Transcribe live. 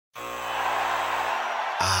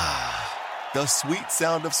The sweet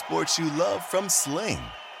sound of sports you love from Sling.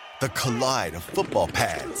 The collide of football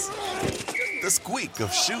pads. The squeak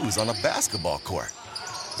of shoes on a basketball court.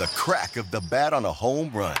 The crack of the bat on a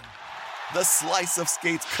home run. The slice of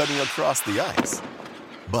skates cutting across the ice.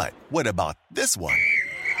 But what about this one?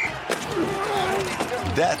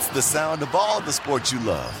 That's the sound of all the sports you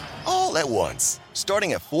love, all at once.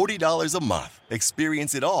 Starting at $40 a month.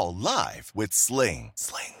 Experience it all live with Sling.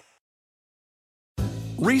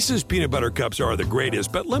 Reese's Peanut Butter Cups are the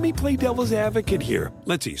greatest, but let me play devil's advocate here.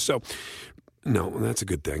 Let's see. So, no, that's a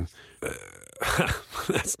good thing.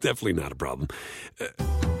 That's definitely not a problem.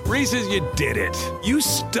 Reese's, you did it. You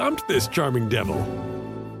stumped this charming devil.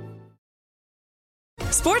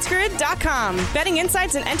 SportsGrid.com. Betting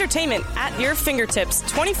insights and entertainment at your fingertips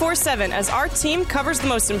 24/7 as our team covers the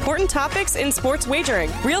most important topics in sports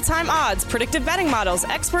wagering. Real-time odds, predictive betting models,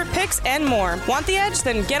 expert picks, and more. Want the edge?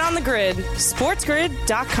 Then get on the grid.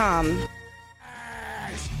 SportsGrid.com.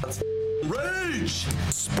 Rage!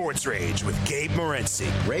 Sports Rage with Gabe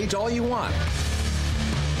Morency. Rage all you want.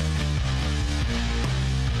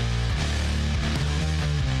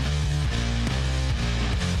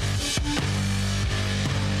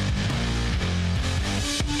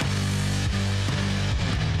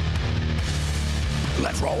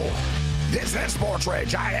 Let's roll. This is Sports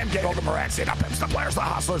Rage. I am Gabe Morency. Up the players, the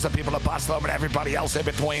hustlers, the people that bust them, and everybody else in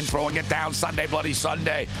between throwing it down Sunday, Bloody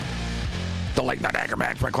Sunday. The late night anger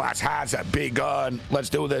management class has begun. Let's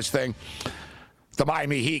do this thing. The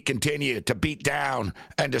Miami Heat continue to beat down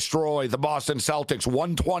and destroy the Boston Celtics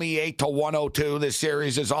 128-102. This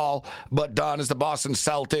series is all but done as the Boston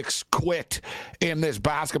Celtics quit in this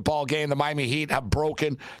basketball game. The Miami Heat have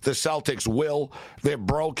broken the Celtics' will. They're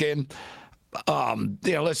broken.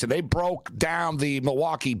 Listen, they broke down the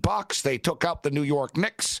Milwaukee Bucks. They took out the New York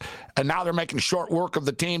Knicks, and now they're making short work of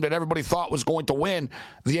the team that everybody thought was going to win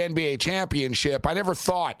the NBA championship. I never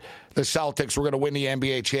thought the Celtics were going to win the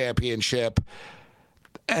NBA championship,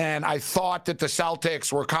 and I thought that the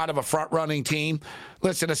Celtics were kind of a front-running team.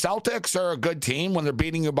 Listen, the Celtics are a good team when they're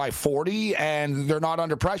beating you by 40, and they're not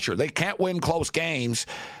under pressure. They can't win close games,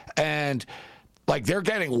 and they're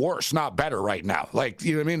getting worse, not better right now. You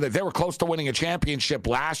know what I mean? They were close to winning a championship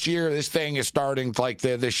last year. This thing is starting,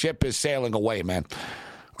 the ship is sailing away, man.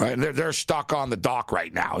 All right, they're stuck on the dock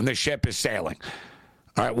right now, and the ship is sailing.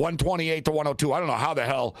 All right, 128-102. I don't know how the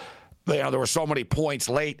hell there were so many points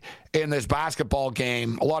late in this basketball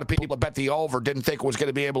game. A lot of people that bet the over didn't think it was going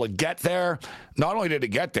to be able to get there. Not only did it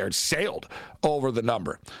get there, it sailed over the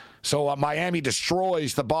number. So Miami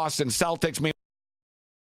destroys the Boston Celtics.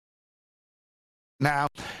 Now,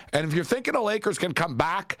 and if you're thinking the Lakers can come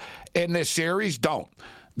back in this series, don't.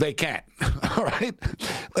 They can't. All right?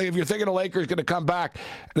 If you're thinking the Lakers going to come back,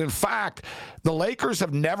 and in fact, the Lakers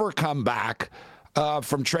have never come back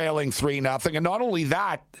from trailing 3-0. And not only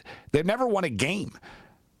that, they've never won a game.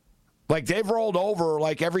 They've rolled over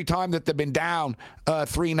every time that they've been down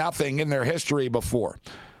 3-0 in their history before.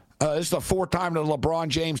 This is the fourth time the LeBron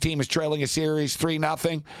James team is trailing a series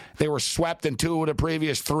 3-0. They were swept in 2 of the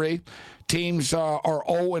previous 3. Teams are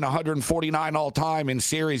 0-149 all time in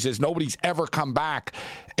series. Nobody's ever come back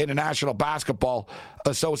in the National Basketball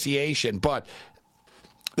Association. But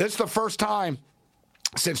this is the first time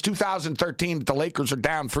since 2013 that the Lakers are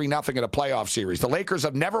down 3-0 in a playoff series. The Lakers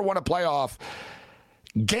have never won a playoff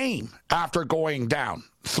game after going down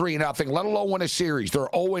 3-0, let alone win a series. They're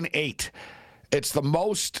 0-8. It's the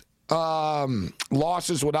most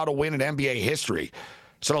losses without a win in NBA history.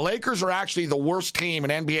 So the Lakers are actually the worst team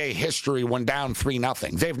in NBA history when down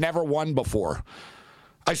 3-0. They've never won before.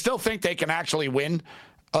 I still think they can actually win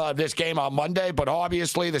this game on Monday, but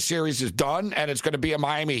obviously the series is done, and it's going to be a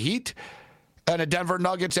Miami Heat and a Denver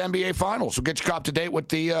Nuggets NBA Finals. We'll get you up to date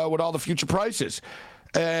with with all the future prices.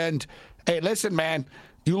 And, hey, listen, man.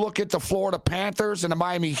 You look at the Florida Panthers and the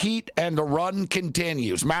Miami Heat, and the run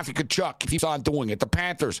continues. Matthew Tkachuk keeps on doing it. The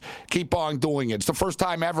Panthers keep on doing it. It's the first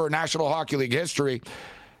time ever in National Hockey League history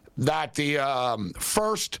that the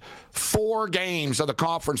first 4 games of the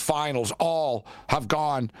conference finals all have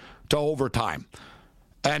gone to overtime.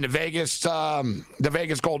 And the Vegas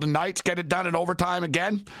Golden Knights get it done in overtime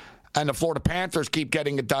again. And the Florida Panthers keep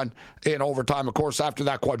getting it done in overtime. Of course, after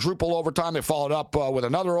that quadruple overtime, they followed up with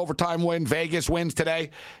another overtime win. Vegas wins today.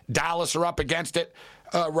 Dallas are up against it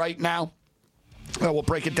right now. We'll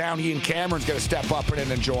break it down. Ian Cameron's going to step up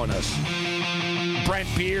and join us. Brent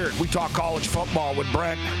Beard. We talk college football with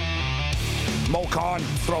Brent. Moe Khan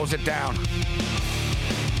throws it down.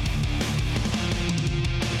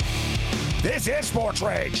 This is Sports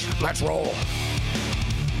Rage. Let's roll.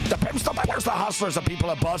 The pimps, the players, the hustlers, the people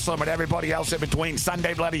that bustle them, and everybody else in between.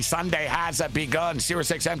 Sunday Bloody Sunday has begun.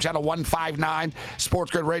 Sirius XM Channel 159,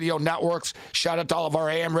 Sports Grid Radio Networks. Shout out to all of our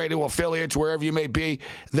AM radio affiliates, wherever you may be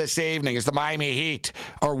this evening, as the Miami Heat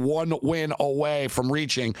are one win away from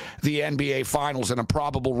reaching the NBA Finals, and a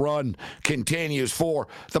probable run continues for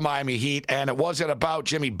the Miami Heat. And it wasn't about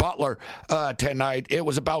Jimmy Butler tonight. It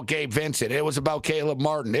was about Gabe Vincent. It was about Caleb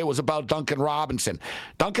Martin. It was about Duncan Robinson.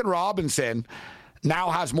 Duncan Robinson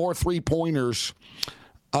now has more three-pointers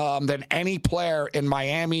than any player in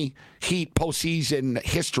Miami Heat postseason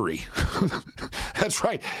history. That's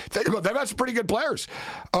right. Think about it. They've had some pretty good players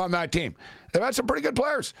on that team. They've had some pretty good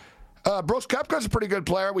players. Brooks Koepka's a pretty good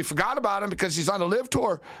player. We forgot about him because he's on the LIV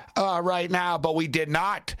Tour right now, but we did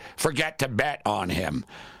not forget to bet on him.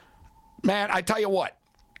 Man, I tell you what,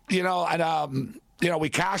 we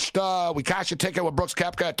cashed a ticket with Brooks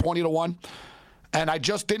Koepka at 20-1. And I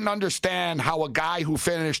just didn't understand how a guy who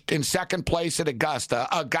finished in second place at Augusta,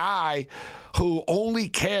 a guy who only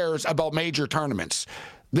cares about major tournaments.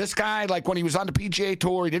 This guy, like when he was on the PGA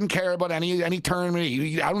Tour, he didn't care about any tournament.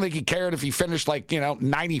 I don't think he cared if he finished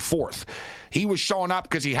 94th. He was showing up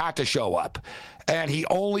because he had to show up. And he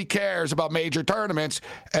only cares about major tournaments.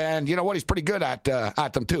 And you know what? He's pretty good at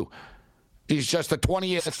them, too. He's just the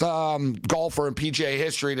 20th golfer in PGA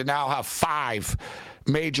history to now have 5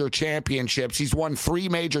 major championships. He's won 3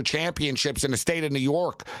 major championships in the state of New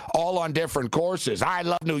York, all on different courses. I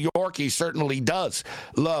love New York. He certainly does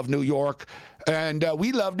love New York. And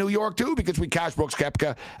we love New York, too, because we cashed Brooks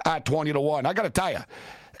Koepka at 20-1. I got to tell you,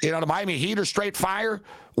 the Miami Heat are straight fire.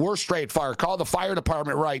 We're straight fire. Call the fire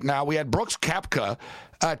department right now. We had Brooks Koepka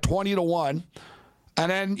at 20-1. And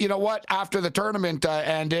then, you know what? After the tournament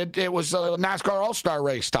ended, it was NASCAR All-Star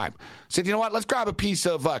race time. Said, you know what? Let's grab a piece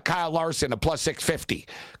of Kyle Larson at plus 650.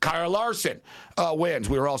 Kyle Larson wins.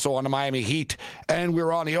 We were also on the Miami Heat, and we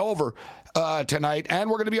were on the over tonight. And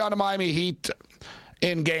we're going to be on the Miami Heat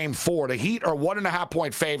in Game 4. The Heat are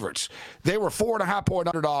 1.5-point favorites. They were 4.5-point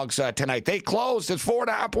underdogs tonight. They closed as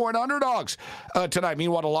 4.5-point underdogs tonight.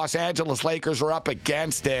 Meanwhile, the Los Angeles Lakers are up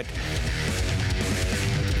against it.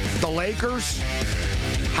 The Lakers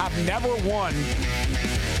have never won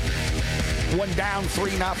when down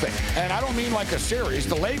 3-0. And I don't mean like a series.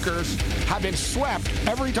 The Lakers have been swept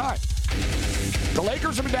every time. The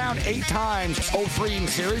Lakers have been down 8 times, 0-3 in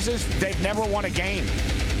series. They've never won a game.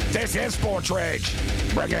 This is Sports Rage.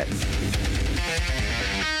 Bring it.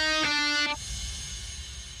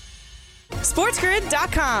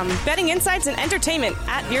 SportsGrid.com. Betting insights and entertainment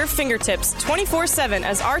at your fingertips 24/7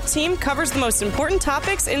 as our team covers the most important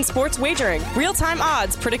topics in sports wagering. Real-time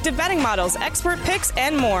odds, predictive betting models, expert picks,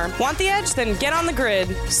 and more. Want the edge? Then get on the grid.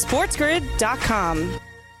 SportsGrid.com.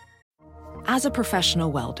 As a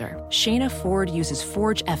professional welder, Shayna Ford uses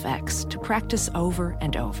Forge FX to practice over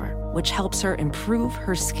and over, which helps her improve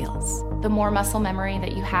her skills. The more muscle memory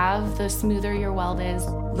that you have, the smoother your weld is.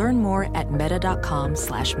 Learn more at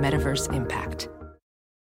meta.com/metaverse impact.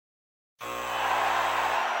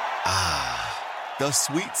 The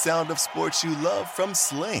sweet sound of sports you love from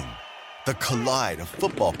Sling. The collide of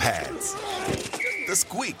football pads. The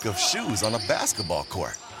squeak of shoes on a basketball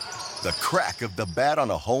court. The crack of the bat on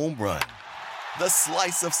a home run. The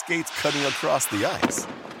slice of skates cutting across the ice.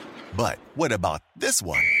 But what about this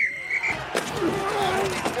one?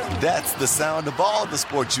 That's the sound of all the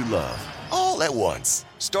sports you love, all at once.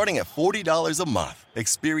 Starting at $40 a month.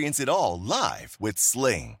 Experience it all live with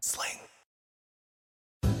Sling.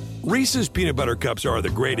 Reese's peanut butter cups are the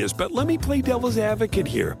greatest, but let me play devil's advocate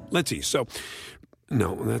here. Let's see. So,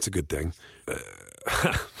 no, that's a good thing.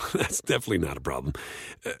 That's definitely not a problem.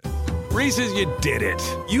 Reese's, you did it.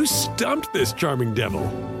 You stumped this charming devil.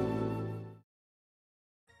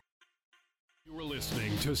 You're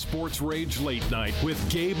listening to Sports Rage Late Night with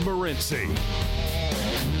Gabe Morency.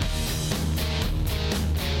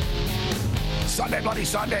 Sunday, Bloody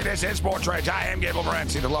Sunday. This is Sports Rage. I am Gabe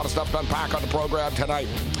Morency. There's a lot of stuff to unpack on the program tonight.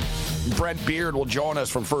 Brent Beard will join us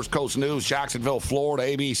from First Coast News, Jacksonville, Florida,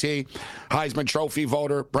 ABC. Heisman Trophy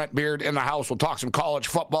voter, Brent Beard in the house. We'll talk some college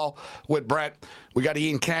football with Brent. We got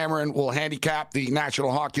Ian Cameron. We'll handicap the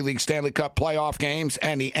National Hockey League Stanley Cup playoff games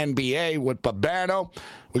and the NBA with Babano.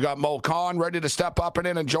 We got Moe Khan ready to step up and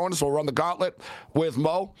in and join us. We'll run the gauntlet with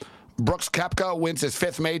Mo. Brooks Koepka wins his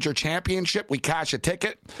 5th major championship. We cash a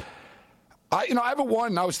ticket. I haven't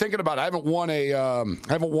won. I was thinking about it. I haven't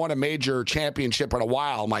won a major championship in a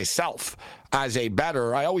while myself as a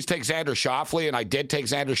bettor. I always take Xander Schauffele, and I did take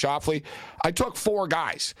Xander Schauffele. I took 4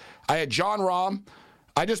 guys. I had John Rahm.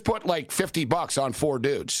 I just put like $50 on 4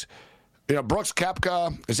 dudes. Brooks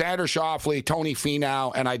Koepka, Xander Schauffele, Tony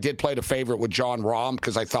Finau, and I did play the favorite with John Rahm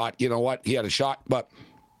because I thought, you know what, he had a shot. But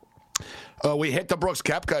We hit the Brooks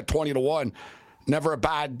Koepka at 20-1. Never a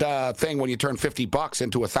bad thing when you turn $50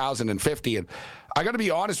 into 1,050. And I got to be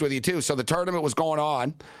honest with you too. So the tournament was going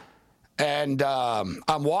on, and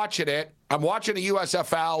I'm watching it. I'm watching the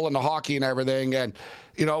USFL and the hockey and everything. And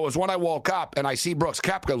it was when I woke up and I see Brooks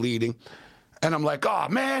Koepka leading, and I'm like, oh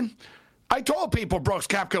man, I told people Brooks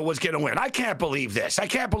Koepka was going to win. I can't believe this. I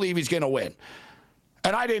can't believe he's going to win,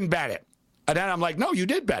 and I didn't bet it. And then I'm like, no, you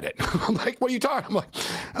did bet it. I'm like, what are you talking?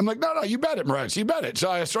 I'm like, no, you bet it, Moritz. You bet it. So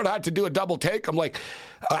I sort of had to do a double take. I'm like,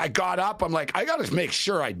 I got up. I'm like, I got to make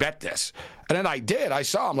sure I bet this. And then I did. I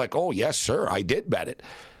saw. I'm like, oh, yes, sir. I did bet it.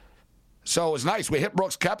 So it was nice. We hit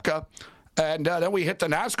Brooks Koepka, and then we hit the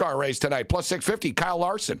NASCAR race tonight, plus 650, Kyle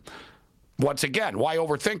Larson. Once again, why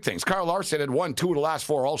overthink things? Kyle Larson had won 2 of the last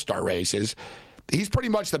 4 All-Star races. He's pretty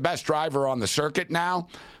much the best driver on the circuit now.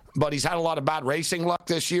 But he's had a lot of bad racing luck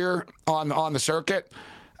this year on the circuit.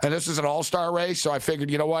 And this is an all-star race, so I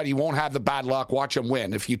figured, you know what, he won't have the bad luck. Watch him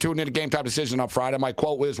win. If you tune in to Game Time Decision on Friday, my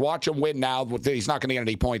quote was, watch him win now. He's not going to get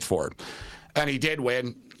any points for it. And he did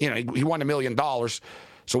win. He won $1 million.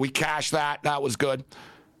 So we cashed that. That was good.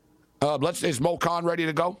 Is Moe Khan ready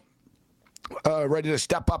to go? Ready to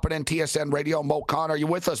step up at TSN Radio? Moe Khan, are you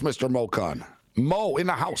with us, Mr. Moe Khan? Mo in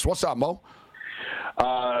the house. What's up, Mo?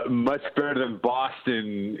 Much better than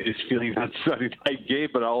Boston is feeling on Sunday night game,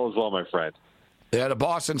 but all is well, my friend. Yeah, the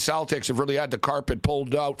Boston Celtics have really had the carpet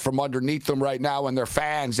pulled out from underneath them right now and their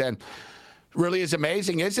fans. And really is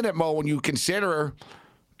amazing, isn't it, Mo, when you consider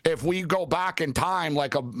if we go back in time,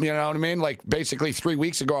 like basically 3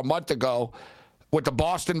 weeks ago, a month ago, with the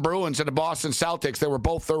Boston Bruins and the Boston Celtics, they were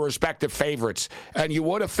both their respective favorites. And you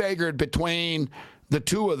would have figured between the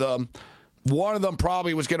two of them, one of them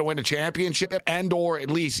probably was going to win a championship and or at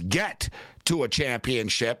least get to a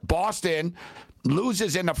championship. Boston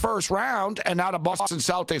loses in the first round, and now the Boston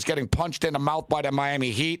Celtics getting punched in the mouth by the Miami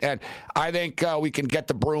Heat. And I think we can get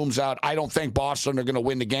the brooms out. I don't think Boston are going to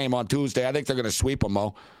win the game on Tuesday. I think they're going to sweep them,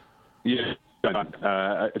 Mo. Yeah.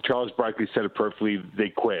 Charles Barkley said it perfectly. They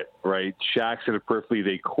quit, right? Shaq said it perfectly.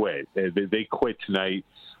 They quit. They quit tonight.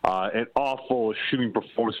 An awful shooting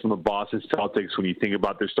performance from the Boston Celtics when you think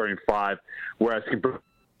about their starting 5, whereas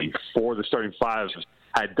for the starting 5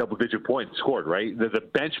 had double-digit points scored, right? The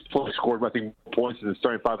bench scored, I think, points in the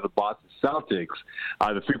starting 5 of the Boston Celtics.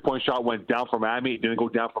 The three-point shot went down for Miami. It didn't go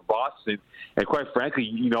down for Boston. And quite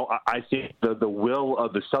frankly, I think the will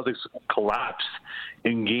of the Celtics collapsed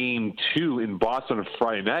in Game 2 in Boston on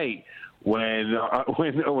Friday night when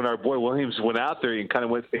our boy Williams went out there and kind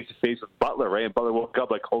of went face-to-face with Butler, right? And Butler woke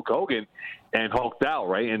up like Hulk Hogan and hulked out,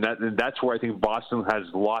 right? And that's where I think Boston has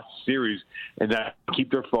lost series, and that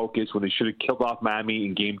keep their focus when they should have killed off Miami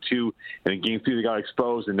in Game 2, and in Game 3 they got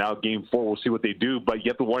exposed, and now Game 4 we'll see what they do. But you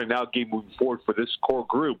have to win now game moving forward for this core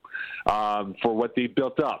group for what they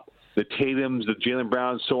built up. The Tatums, the Jaylen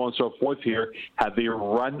Browns, so on and so forth here, have they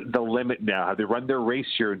run the limit now? Have they run their race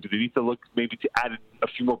here? Do they need to look maybe to add a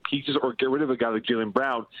few more pieces or get rid of a guy like Jaylen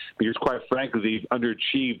Brown? Because quite frankly, they've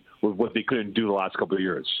underachieved with what they couldn't do the last couple of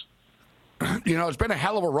years. It's been a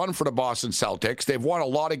hell of a run for the Boston Celtics. They've won a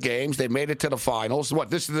lot of games. They've made it to the finals.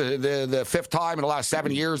 This is the 5th time in the last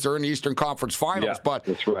 7 years they're in the Eastern Conference Finals, but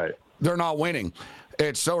that's right. They're not winning.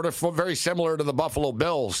 It's sort of very similar to the Buffalo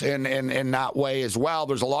Bills in that way as well.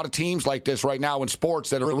 There's a lot of teams like this right now in sports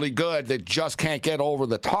that are really good that just can't get over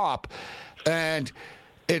the top. And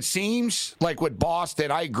it seems like with Boston,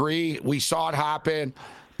 I agree. We saw it happen.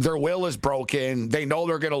 Their will is broken. They know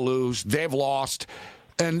they're going to lose. They've lost.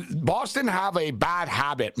 And Boston have a bad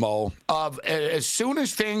habit, Mo, of as soon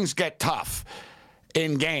as things get tough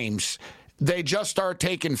in games, they just start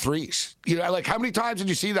taking threes. Like how many times did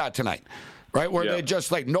you see that tonight? Right, where they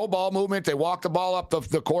just no ball movement. They walk the ball up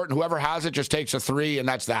the court, and whoever has it just takes a three, and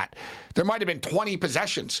that's that. There might have been 20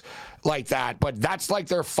 possessions like that, but that's like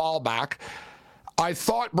their fallback. I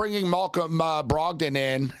thought bringing Malcolm Brogdon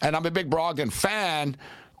in, and I'm a big Brogdon fan,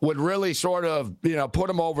 would really sort of put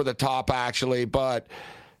him over the top, actually. But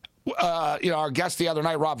our guest the other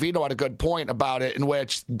night, Rob Vito, had a good point about it, in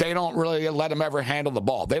which they don't really let him ever handle the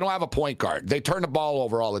ball. They don't have a point guard. They turn the ball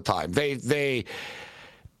over all the time.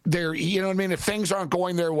 They're, if things aren't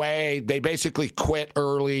going their way, they basically quit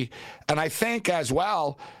early. And I think as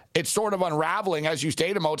well, it's sort of unraveling, as you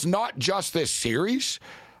stated, Mo. It's not just this series.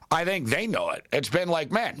 I think they know it. It's been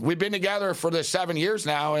like, man, we've been together for this 7 years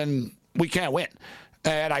now, and we can't win.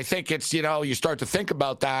 And I think it's, you start to think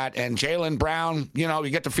about that. And Jaylen Brown, you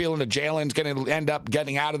get the feeling that Jaylen's going to end up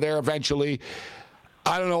getting out of there eventually.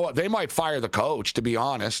 I don't know. They might fire the coach, to be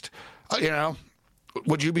honest.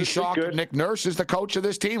 Would you be shocked if Nick Nurse is the coach of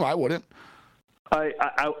this team? I wouldn't.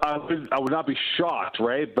 I would not be shocked,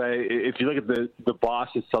 right? But if you look at the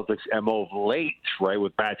Boston Celtics MO of late, right,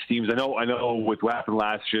 with bad teams, I know with what happened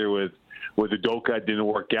last year with Udoka, it didn't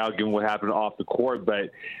work out given what happened off the court, but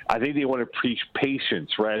I think they want to preach patience,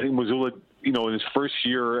 right? I think Mazzulla, in his first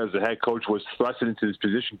year as a head coach was thrusted into this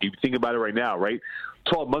position. If you think about it right now, right?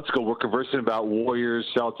 12 months ago, we're conversing about Warriors,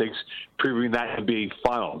 Celtics, previewing that NBA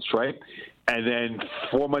Finals, right? And then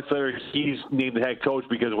 4 months later, he's named the head coach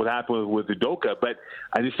because of what happened with Udoka. But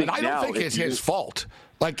I just think I don't think it's his fault.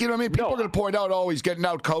 Like, you know what I mean? People are going to point out, he's getting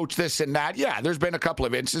out coached, this and that. Yeah, there's been a couple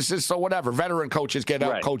of instances, so whatever. Veteran coaches get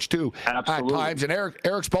out coached too at times. And Eric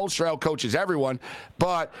Spoelstra out coaches everyone.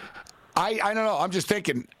 But I don't know. I'm just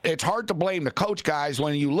thinking it's hard to blame the coach guys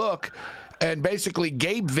when you look and basically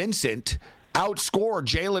Gabe Vincent outscored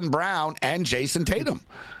Jaylen Brown and Jason Tatum.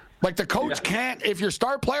 Like the coach can't, if your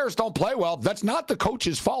star players don't play well, that's not the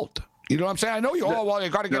coach's fault. You know what I'm saying? I know you you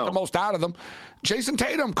got to get the most out of them. Jason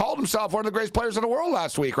Tatum called himself one of the greatest players in the world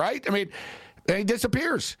last week, right? I mean, and he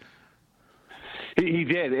disappears. He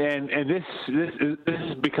did, and this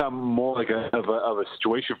has become more like a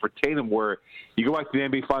situation for Tatum where you go back to the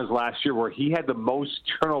NBA Finals last year where he had the most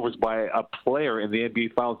turnovers by a player in the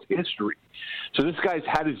NBA Finals history. So this guy's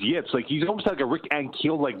had his yips. Like he's almost like a Rick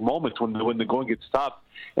Ankiel-like moments when the going gets tough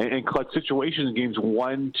and clutch situations in games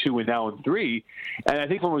 1, 2, and now in 3. And I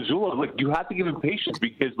think for Mazzulla, you have to give him patience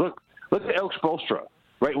because look at Eric Spoelstra.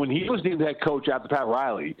 Right, when he was named head coach after Pat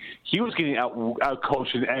Riley, he was getting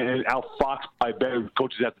out-coached and out-foxed by better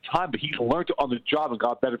coaches at the time, but he learned on the job and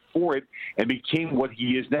got better for it and became what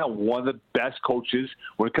he is now, one of the best coaches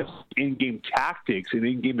when it comes to in-game tactics and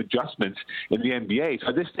in-game adjustments in the NBA. So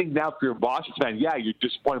I just think now for your Boston fan, you're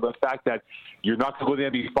disappointed by the fact that you're not going to go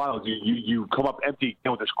to the NBA Finals. You come up empty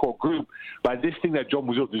with this core group. But I just think that Joe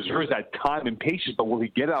Mazzulla deserves that time and patience, but will he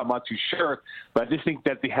get it? I'm not too sure. But I just think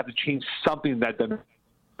that they have to change something that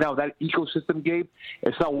now, that ecosystem, Gabe,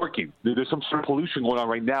 it's not working. There's some sort of pollution going on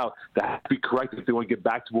right now that has to be corrected if they want to get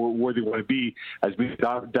back to where they want to be as being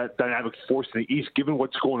that dynamic force in the East, given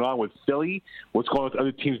what's going on with Philly, what's going on with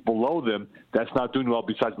other teams below them that's not doing well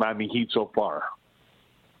besides Miami Heat so far.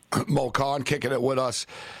 Moe Khan kicking it with us.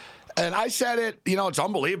 And I said it, it's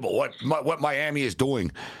unbelievable what Miami is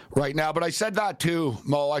doing right now. But I said that too,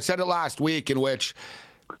 Mo. I said it last week in which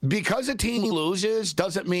because a team loses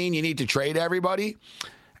doesn't mean you need to trade everybody.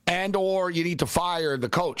 And or you need to fire the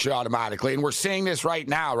coach automatically. And we're seeing this right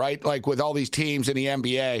now, right? Like with all these teams in the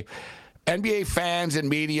NBA. NBA fans and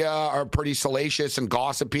media are pretty salacious and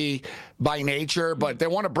gossipy by nature, but they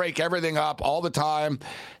want to break everything up all the time.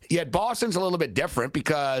 Yet Boston's a little bit different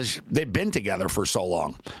because they've been together for so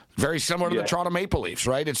long. Very similar to the Toronto Maple Leafs,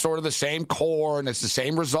 right? It's sort of the same core and it's the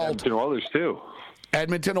same result. Edmonton Oilers, too.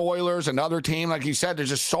 Edmonton Oilers, another team. Like you said, there's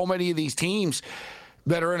just so many of these teams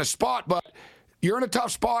that are in a spot, but you're in a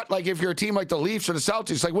tough spot. Like if you're a team like the Leafs or the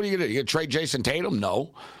Celtics, like what are you going to do? You going to trade Jason Tatum? No.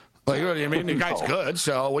 Like, you know what I mean? The guy's good,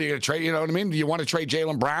 so what are you going to trade? You know what I mean? Do you want to trade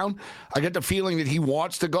Jaylen Brown? I get the feeling that he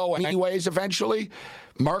wants to go anyways eventually.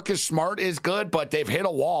 Marcus Smart is good, but they've hit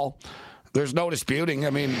a wall. There's no disputing. I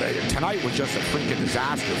mean, tonight was just a freaking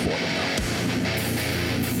disaster for them.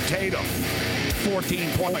 Tatum, 14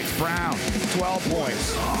 points. Brown, 12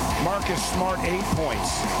 points. Marcus Smart, 8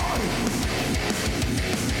 points.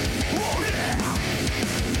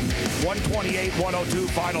 128-102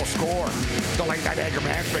 final score. The late night anger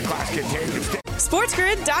management class continues.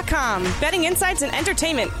 SportsGrid.com. Betting insights and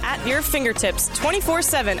entertainment at your fingertips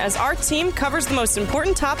 24/7 as our team covers the most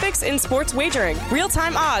important topics in sports wagering.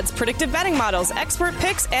 Real-time odds, predictive betting models, expert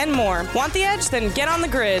picks, and more. Want the edge? Then get on the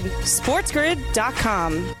grid.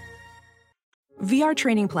 SportsGrid.com. VR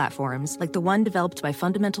training platforms, like the one developed by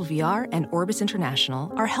Fundamental VR and Orbis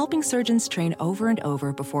International, are helping surgeons train over and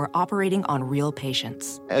over before operating on real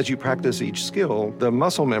patients. As you practice each skill, the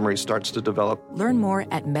muscle memory starts to develop. Learn more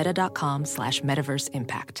at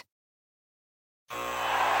meta.com/metaverseimpact.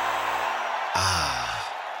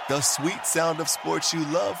 The sweet sound of sports you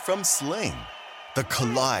love from Sling. The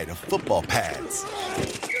collide of football pads.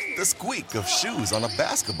 The squeak of shoes on a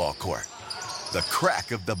basketball court. The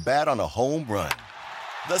crack of the bat on a home run.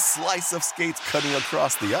 The slice of skates cutting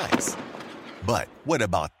across the ice. But what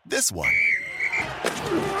about this one?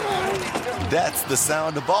 That's the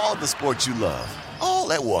sound of all the sports you love,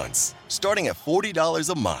 all at once. Starting at $40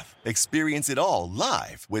 a month. Experience it all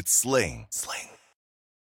live with Sling.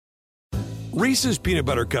 Reese's peanut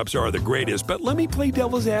butter cups are the greatest, but let me play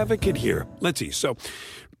devil's advocate here. Let's see. So,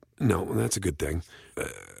 no, that's a good thing.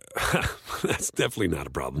 That's definitely not a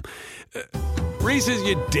problem. Reese's,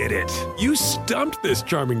 you did it. You stumped this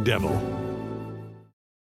charming devil.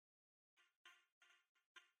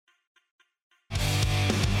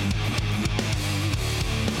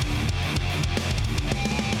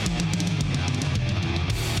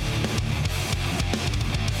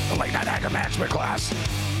 like a management class.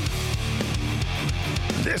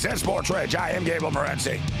 This is Sports Rage. I am Gabriel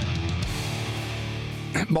Morency.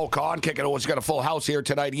 Moe Khan kicking it. He's got a full house here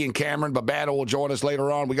tonight. Ian Cameron, Babano will join us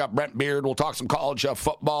later on. We got Brent Beard. We'll talk some college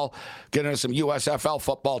football, get into some USFL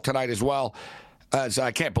football tonight as well. As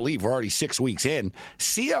I can't believe we're already 6 weeks in.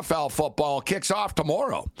 CFL football kicks off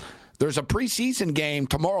tomorrow. There's a preseason game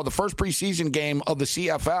tomorrow. The first preseason game of the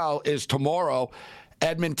CFL is tomorrow,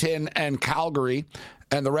 Edmonton and Calgary.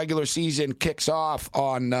 And the regular season kicks off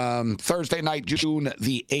on Thursday night, June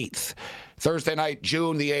the 8th. Thursday night,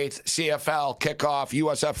 June the 8th, CFL kickoff,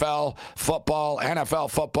 USFL football, NFL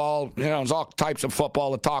football. You know, there's all types of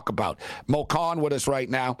football to talk about. Moe Khan with us right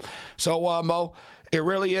now. So, Mo, it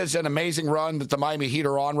really is an amazing run that the Miami Heat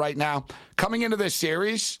are on right now. Coming into this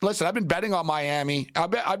series, listen, I've been betting on Miami. I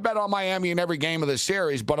bet on Miami in every game of this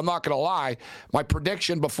series, but I'm not going to lie. My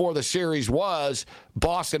prediction before the series was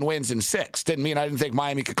Boston wins in 6. Didn't mean I didn't think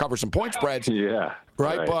Miami could cover some point spreads. Yeah.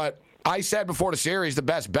 Right? But I said before the series, the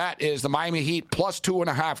best bet is the Miami Heat plus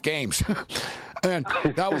 2.5 games. And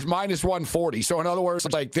that was minus 140. So in other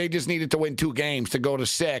words, like they just needed to win 2 games to go to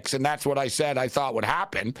 6. And that's what I said I thought would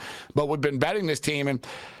happen. But we've been betting this team, and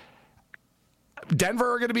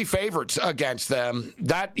Denver are going to be favorites against them.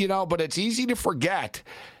 That, you know, but it's easy to forget.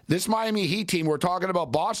 This Miami Heat team, we're talking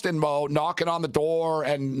about Boston, Mo, knocking on the door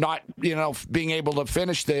and not, you know, being able to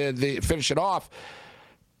finish finish it off.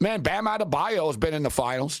 Man, Bam Adebayo has been in the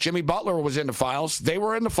finals. Jimmy Butler was in the finals. They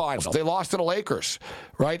were in the finals. They lost to the Lakers,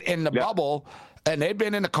 right, in the bubble. And they've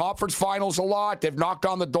been in the conference finals a lot. They've knocked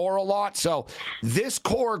on the door a lot. So this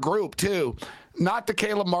core group, too, not the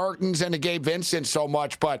Caleb Martins and the Gabe Vincent so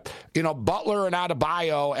much, but, you know, Butler and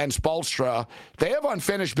Adebayo and Spoelstra, they have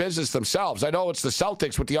unfinished business themselves. I know it's the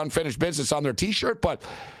Celtics with the unfinished business on their T-shirt, but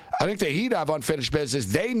I think the Heat have unfinished business.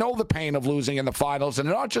 They know the pain of losing in the finals, and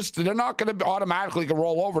they're not going to automatically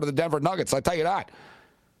roll over to the Denver Nuggets. I tell you that.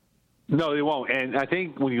 No, they won't. And I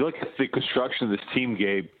think when you look at the construction of this team,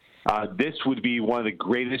 Gabe, this would be one of the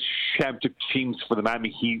greatest championship teams for the Miami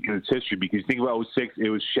Heat in its history, because you think about 06, it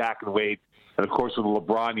was Shaq and Wade, and of course with the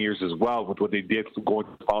LeBron years as well, with what they did for going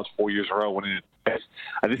to the finals 4 years in a row.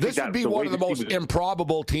 This would be one of the most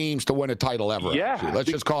improbable teams to win a title ever. Yeah. Actually.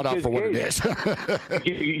 Let's just call it out for what it is.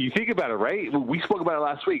 You think about it, right? We spoke about it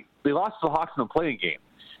last week. They lost to the Hawks in the playing game.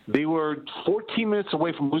 They were 14 minutes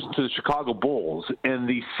away from losing to the Chicago Bulls in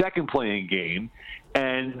the second playing game,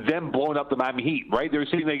 and then blowing up the Miami Heat, right? They were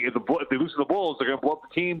saying if they lose to the Bulls, they're going to blow up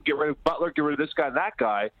the team, get rid of Butler, get rid of this guy and that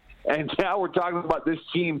guy. And now we're talking about this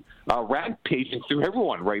team rampaging through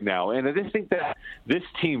everyone right now. And I just think that this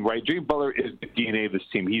team, right, Jimmy Butler is the DNA of this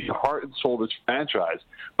team. He's the heart and soul of this franchise.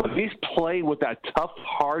 But he's playing with that tough,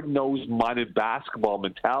 hard-nosed, minded basketball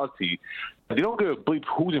mentality. They don't give a bleep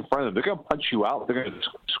who's in front of them. They're going to punch you out. They're going to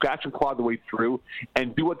scratch and claw their way through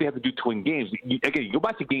and do what they have to do to win games. Again, you go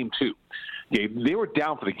back to game 2. They were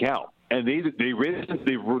down for the count, and they rose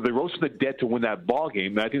from the dead to win that ball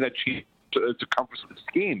game. And I think that changed the circumference of this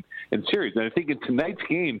game and series. And I think in tonight's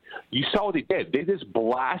game, you saw what they did. They just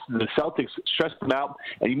blasted the Celtics, stressed them out.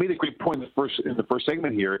 And you made a great point in the first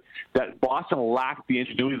segment here that Boston lacked the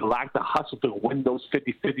ingenuity, lacked the hustle to win those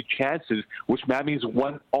 50-50 chances, which Miami has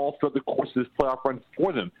won all throughout the course of this playoff run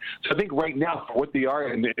for them. So I think right now, for what they are,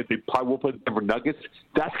 and if they probably will play the Denver Nuggets,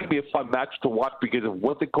 that's going to be a fun match to watch because of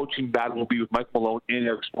what the coaching battle will be with Mike Malone and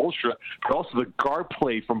Eric Spoelstra, but also the guard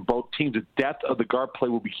play from both teams. The depth of the guard play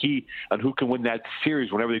will be key on who can win that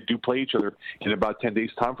series whenever they do play each other in about 10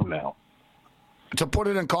 days' time from now. To put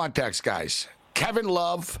it in context, guys, Kevin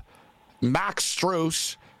Love, Max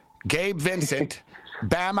Strus, Gabe Vincent,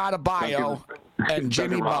 Bam Adebayo, and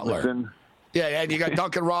Jimmy Butler. Yeah, and you got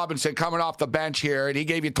Duncan Robinson coming off the bench here, and he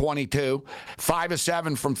gave you 22, 5 of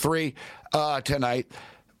 7 from 3 tonight.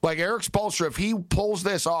 Like Eric Spoelstra, if he pulls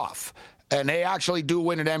this off and they actually do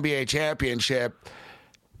win an NBA championship,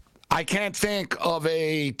 I can't think of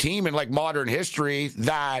a team in like modern history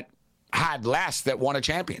that had less that won a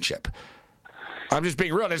championship. I'm just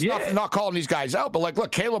being real. There's not calling these guys out, but like,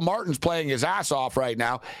 look, Caleb Martin's playing his ass off right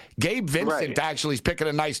now. Gabe Vincent actually is picking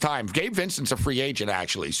a nice time. Gabe Vincent's a free agent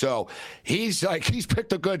actually, so he's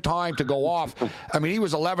picked a good time to go off. I mean, he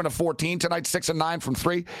was 11 of 14 tonight, 6 of 9 from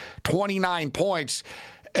 3, 29 points.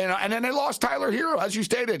 And then they lost Tyler Hero, as you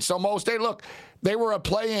stated. So most day, look, they were a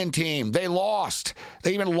play-in team. They lost.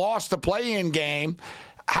 They even lost the play-in game.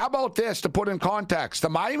 How about this, to put in context? The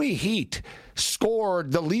Miami Heat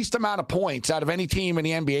scored the least amount of points out of any team in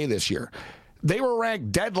the NBA this year. They were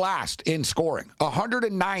ranked dead last in scoring,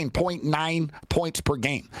 109.9 points per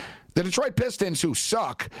game. The Detroit Pistons, who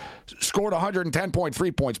suck, scored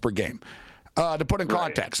 110.3 points per game. To put in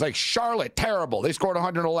context, like Charlotte, terrible. They scored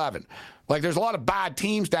 111. Like, there's a lot of bad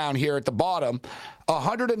teams down here at the bottom.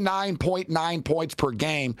 109.9 points per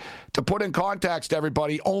game. To put in context,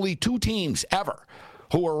 everybody, only 2 teams ever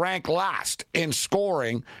who were ranked last in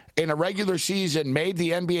scoring in a regular season made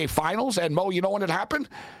the NBA Finals. And, Mo, you know when it happened?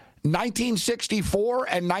 1964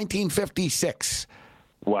 and 1956.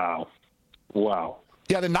 Wow.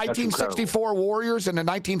 Yeah, the 1964 Warriors and the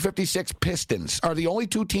 1956 Pistons are the only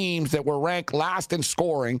 2 teams that were ranked last in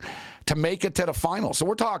scoring to make it to the finals. So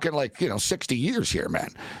we're talking 60 years here, man.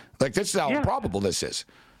 Like, this is how improbable this is.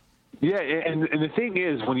 Yeah, and the thing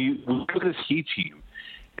is, when you look at this Heat team,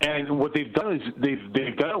 and what they've done is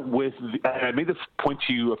they've done it with, and I made this point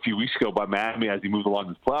to you a few weeks ago about Miami as he moved along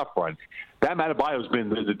this playoff run. Bam Adebayo has been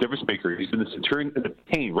the difference maker. He's been the centurion in the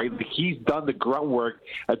paint, right? He's done the groundwork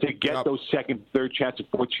to get those second, third chance, and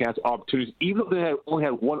fourth chance opportunities. Even though they only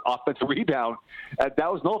had 1 offensive rebound, that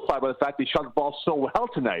was nullified by the fact they shot the ball so well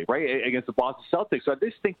tonight, right, against the Boston Celtics. So I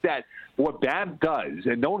just think that what Bam does,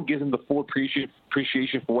 and no one gives him the full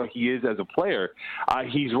appreciation for what he is as a player,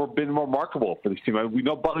 he's been remarkable for this team. I mean, we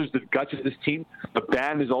know Butler's the guts of this team, but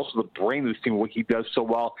Bam is also the brain of this team, what he does so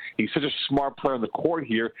well. He's such a smart player on the court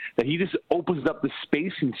here that he just opens up the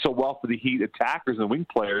spacing so well for the Heat attackers and wing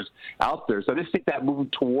players out there. So I just think that moving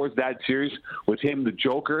towards that series with him, the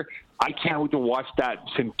Joker, I can't wait to watch that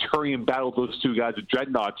centurion battle, those 2 guys, the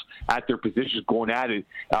dreadnoughts, at their positions going at it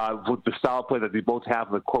with the style of play that they both have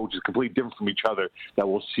on the court, which is completely different from each other, that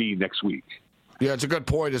we'll see next week. Yeah, it's a good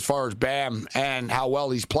point as far as Bam and how well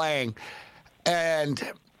he's playing and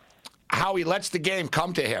how he lets the game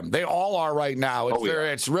come to him. They all are right now.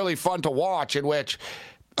 It's really fun to watch, in which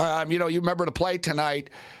you remember the play tonight.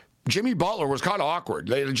 Jimmy Butler was kind of awkward.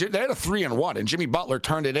 They had a 3-and-1, and Jimmy Butler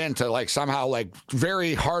turned it into somehow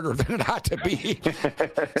very harder than it had to be.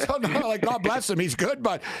 So no, God bless him, he's good,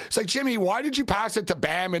 but it's like, Jimmy, why did you pass it to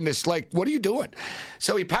Bam in this? What are you doing?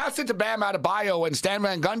 So he passed it to Bam Adebayo, and Stan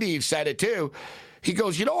Van Gundy said it too. He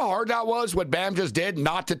goes, you know how hard that was, what Bam just did,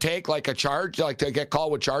 not to take a charge, to get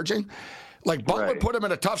called with charging? Butler put him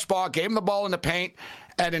in a tough spot, gave him the ball in the paint,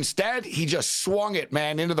 and instead he just swung it,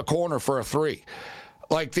 man, into the corner for a 3.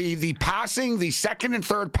 The passing, the second and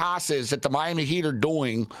third passes that the Miami Heat are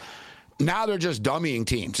doing, now they're just dummying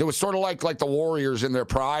teams. It was sort of like the Warriors in their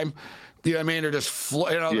prime. You know what I mean? They're just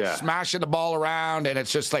smashing the ball around, and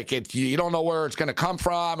it's just you don't know where it's going to come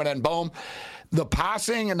from, and then boom. The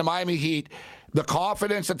passing in the Miami Heat, the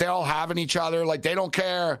confidence that they all have in each other, they don't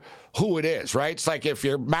care who it is, right? It's if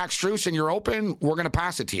you're Max Strus and you're open, we're going to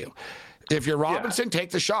pass it to you. If you're Robinson, take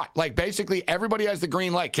the shot. Basically, everybody has the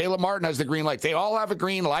green light. Caleb Martin has the green light. They all have a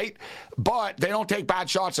green light, but they don't take bad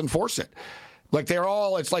shots and force it.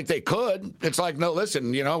 It's they could. It's no,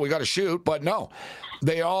 listen, we got to shoot, but no.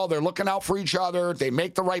 They're looking out for each other. They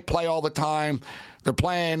make the right play all the time. They're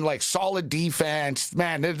playing solid defense.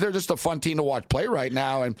 Man, they're just a fun team to watch play right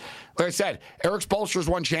now. And like I said, Eric Spoelstra's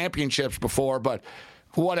won championships before, but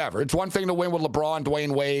whatever. It's one thing to win with LeBron,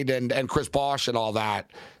 Dwayne Wade, and Chris Bosh and all that.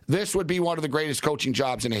 This would be one of the greatest coaching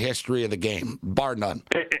jobs in the history of the game, bar none.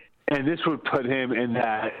 And this would put him in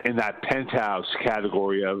that penthouse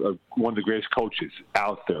category of one of the greatest coaches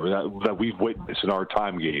out there that we've witnessed in our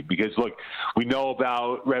time game. Because, look, we know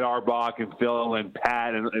about Red Auerbach and Phil and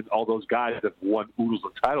Pat and all those guys that won oodles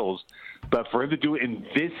of titles. But for him to do it in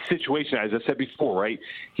this situation, as I said before, right,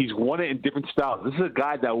 he's won it in different styles. This is a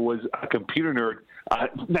guy that was a computer nerd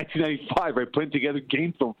 1995, right, putting together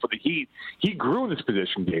game film for the Heat. He grew in this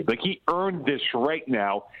position game. He earned this right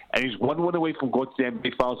now, and he's 1 win away from going to the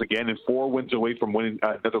NBA Finals again and 4 wins away from winning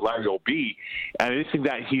another Larry O'B. And I just think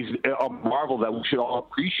that he's a marvel that we should all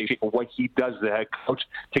appreciate for what he does as a head coach,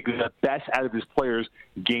 taking the best out of his players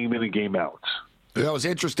game in and game out. That was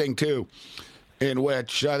interesting, too, in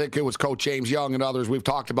which I think it was Coach James Young and others. We've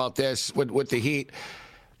talked about this with the Heat.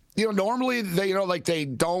 Normally, they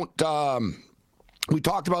don't we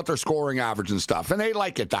talked about their scoring average and stuff, and they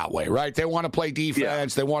like it that way, right? They want to play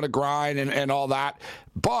defense. They want to grind and all that.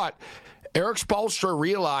 But Eric Spoelstra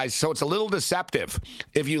realized, so it's a little deceptive.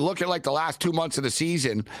 If you look at the last 2 months of the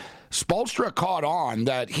season, Spoelstra caught on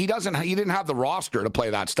that he didn't have the roster to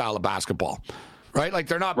play that style of basketball. Right?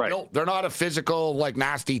 They're not built. They're not a physical,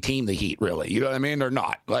 nasty team, the Heat, really. You know what I mean? They're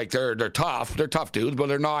not. They're tough. They're tough dudes, but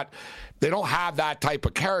they don't have that type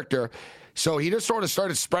of character. So he just sort of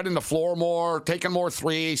started spreading the floor more, taking more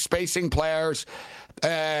threes, spacing players,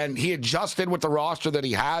 and he adjusted with the roster that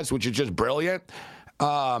he has, which is just brilliant. You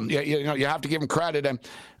have to give him credit. And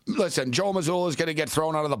listen, Joe Mazzulla is going to get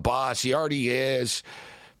thrown out of the bus. He already is.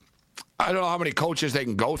 I don't know how many coaches they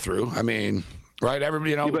can go through. I mean, right?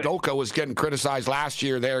 Everybody, Udoka was getting criticized last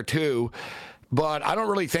year there too. But I don't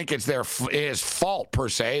really think it's his fault per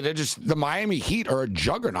se. They're just the Miami Heat are a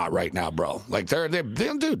juggernaut right now, bro. Like they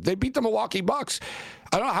beat the Milwaukee Bucks.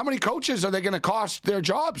 I don't know how many coaches are they going to cost their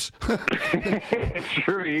jobs.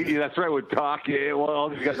 Sure, that's right. With talk, well,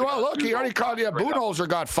 look, he already called Budenholzer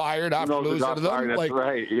got fired after losing to them. That's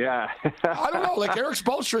right. Yeah. I don't know. Like Eric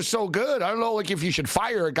Spoelstra is so good. I don't know. Like if you should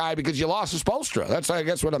fire a guy because you lost to Spoelstra. That's I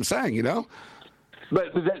guess what I'm saying. You know.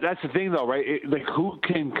 But that's the thing, though, right? Who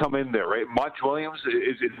can come in there, right? Monty Williams,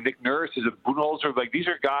 is it Nick Nurse, is it Budenholzer? Like, these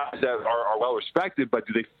are guys that are well respected, but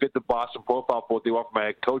do they fit the Boston profile for what they want from a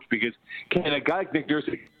head coach? Because can a guy like Nick Nurse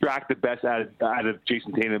extract the best out of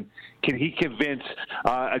Jason Tatum? Can he convince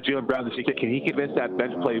Jaylen Brown to can he convince that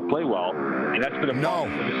bench play well? And that's been a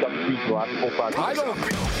problem for the Celtics the last 4-5 years.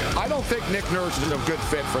 I don't think Nick Nurse is a good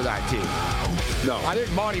fit for that team. No. I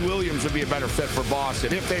think Monty Williams would be a better fit for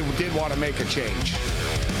Boston if they did want to make a change.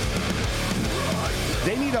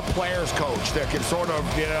 They need a players coach that can sort of,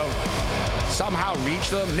 somehow reach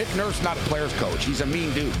them. Nick Nurse not a players coach. He's a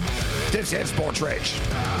mean dude. This is Sports Rage.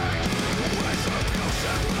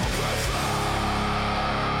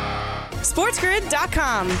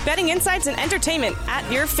 SportsGrid.com. Betting insights and entertainment at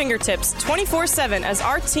your fingertips 24/7 as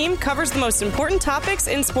our team covers the most important topics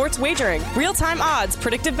in sports wagering. Real-time odds,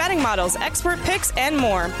 predictive betting models, expert picks, and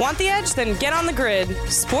more. Want the edge? Then get on the grid.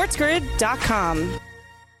 SportsGrid.com.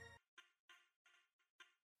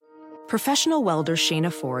 Professional welder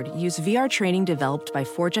Shayna Ford used VR training developed by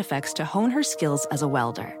ForgeFX to hone her skills as a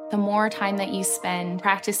welder. The more time that you spend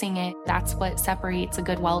practicing it, that's what separates a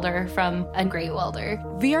good welder from a great welder.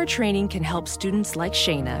 VR training can help students like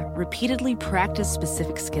Shayna repeatedly practice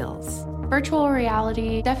specific skills. Virtual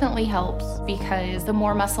reality definitely helps because the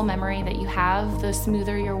more muscle memory that you have, the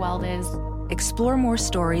smoother your weld is. Explore more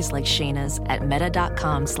stories like Shayna's at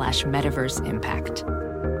meta.com/metaverseimpact.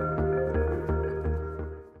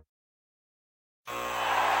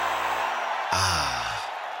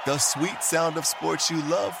 The sweet sound of sports you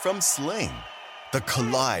love from Sling. The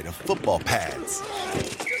collide of football pads.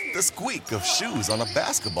 The squeak of shoes on a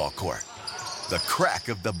basketball court. The crack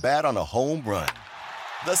of the bat on a home run.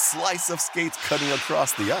 The slice of skates cutting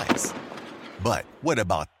across the ice. But what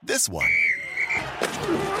about this one?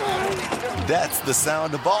 That's the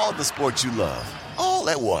sound of all the sports you love, all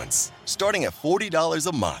at once. Starting at $40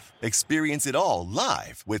 a month. Experience it all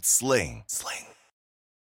live with Sling.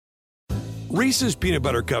 Reese's Peanut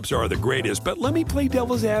Butter Cups are the greatest, but let me play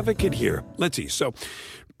devil's advocate here. Let's see. So,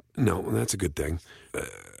 no, that's a good thing.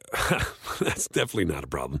 That's definitely not a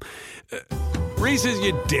problem. Reese's,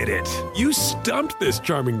 you did it. You stumped this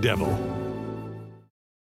charming devil.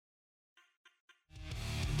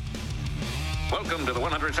 Welcome to the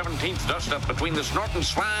 117th dust-up between the snorting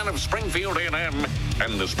swine of Springfield A&M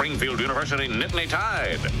and the Springfield University Nittany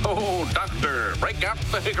Tide. Oh, doctor, break out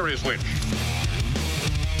the hickory switch.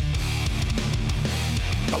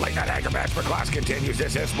 The late night anger match for class continues.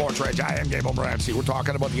 This is Sports Rage. I am Gabe Morency. We're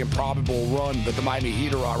talking about the improbable run that the Miami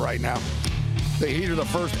Heat are on right now. The Heat are the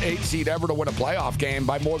first 8 seed ever to win a playoff game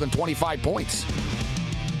by more than 25 points.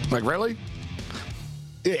 Like, really?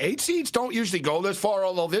 8 seeds don't usually go this far,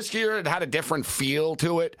 although this year it had a different feel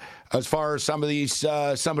to it as far as some of these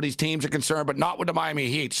teams are concerned, but not with the Miami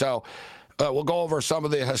Heat. So we'll go over some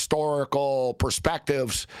of the historical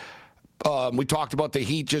perspectives. We talked about the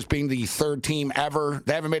Heat just being the third team ever.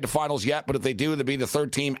 They haven't made the finals yet, but if they do, they'll be the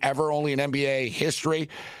third team ever, only in NBA history,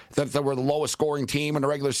 that they were the lowest scoring team in the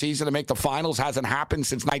regular season to make the finals. Hasn't happened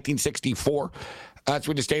since 1964. That's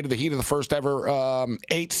when the state of the Heat are the first ever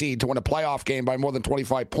 8 seed to win a playoff game by more than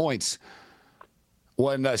 25 points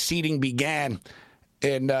when seeding began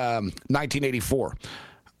in 1984.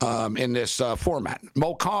 In this format.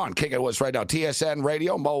 Moe Khan kicking it with us right now. TSN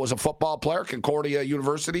Radio. Mo was a football player, Concordia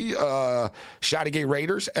University, Chateauguay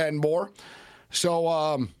Raiders, and more.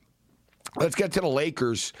 So let's get to the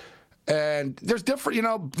Lakers. And there's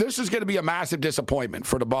different, this is going to be a massive disappointment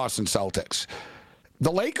for the Boston Celtics.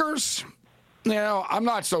 The Lakers, I'm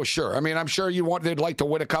not so sure. I mean, I'm sure they'd like to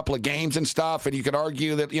win a couple of games and stuff, and you could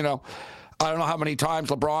argue that, I don't know how many times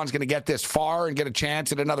LeBron's going to get this far and get a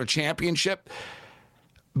chance at another championship.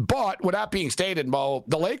 But with that being stated, Mo,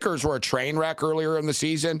 the Lakers were a train wreck earlier in the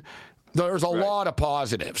season. There's a lot of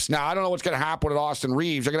positives. Now, I don't know what's going to happen with Austin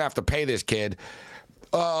Reeves. They're going to have to pay this kid.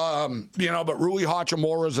 But Rui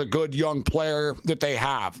Hachimura is a good young player that they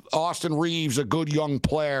have. Austin Reeves, a good young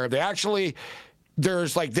player. They've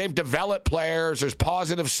developed players. There's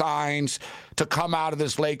positive signs to come out of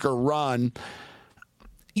this Laker run.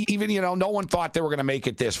 Even, no one thought they were going to make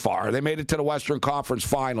it this far. They made it to the Western Conference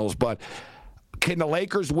Finals, but can the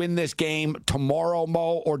Lakers win this game tomorrow,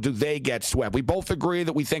 Mo, or do they get swept? We both agree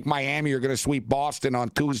that we think Miami are going to sweep Boston on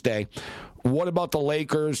Tuesday. What about the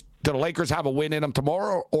Lakers? Do the Lakers have a win in them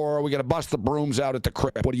tomorrow, or are we going to bust the brooms out at the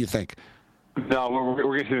crib? What do you think? No,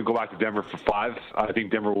 we're going to go back to Denver for 5. I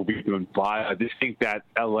think Denver will be doing 5. I just think that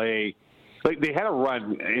L.A., they had a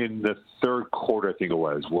run in the third quarter, I think it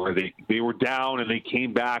was, where they were down and they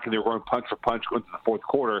came back and they were going punch for punch going to the fourth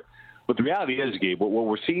quarter. But the reality is, Gabe, what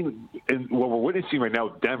we're seeing and what we're witnessing right now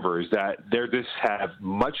with Denver is that they just have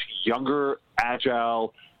much younger,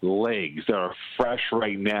 agile legs that are fresh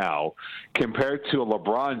right now compared to a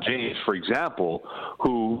LeBron James, for example,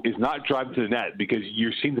 who is not driving to the net because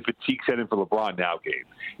you're seeing the fatigue set in for LeBron now, Gabe.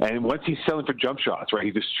 And once he's selling for jump shots, right,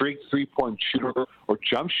 he's a straight three-point shooter or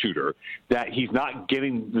jump shooter that he's not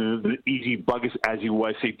getting the easy buckets as he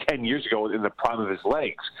was, say, 10 years ago in the prime of his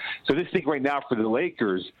legs. So this thing right now for the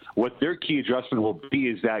Lakers, what their key adjustment will be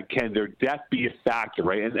is that can their depth be a factor,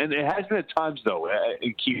 right? And it has been at times, though,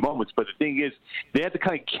 in key moments. But the thing is, they have to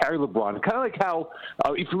kind of carry LeBron. Kind of like how,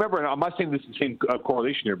 if you remember, and I'm not saying this is the same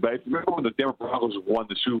correlation here, but if you remember when the Denver Broncos won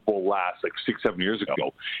the Super Bowl last, like 6-7 years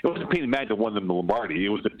ago, it wasn't Peyton Manning that won them the Lombardi. It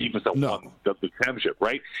was the defense that won the championship,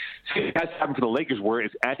 right? So it has happened for the Lakers where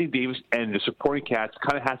it's Anthony Davis and the supporting cast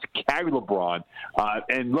kind of has to carry LeBron.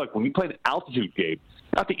 And look, when you play an altitude game,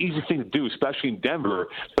 not the easiest thing to do, especially in Denver.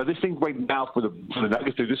 But this thing right now for the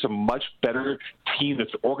Nuggets, they're just a much better team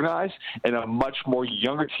that's organized and a much more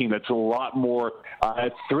younger team that's a lot more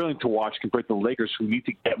thrilling to watch compared to the Lakers, who need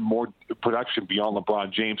to get more production beyond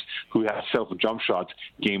LeBron James, who has self-jump shots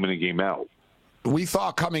game in and game out. We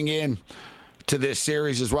thought coming in to this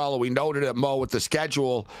series as well, and we noted it, Mo, with the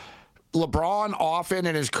schedule, LeBron often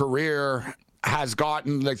in his career has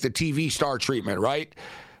gotten like the TV star treatment, right?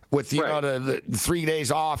 With you know the 3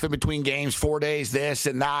 days off in between games, 4 days, this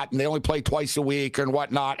and that, and they only play twice a week and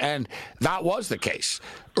whatnot. And that was the case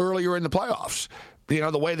earlier in the playoffs. You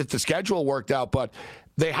know, the way that the schedule worked out, but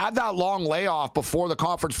they had that long layoff before the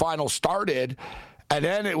conference finals started, and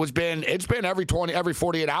then it's been every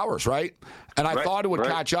 48 hours, right? And I thought it would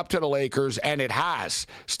catch up to the Lakers, and it has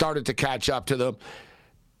started to catch up to them.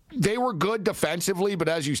 They were good defensively, but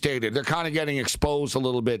as you stated, they're kind of getting exposed a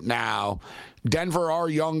little bit now. Denver are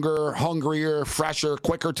younger, hungrier, fresher,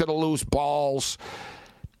 quicker to the loose balls.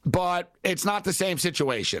 But it's not the same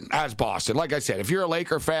situation as Boston. Like I said, if you're a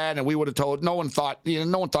Laker fan and we would have told, no one thought you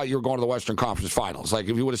were going to the Western Conference Finals, like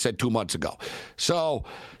if you would have said 2 months ago. So,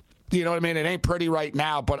 you know what I mean? It ain't pretty right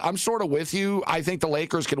now, but I'm sort of with you. I think the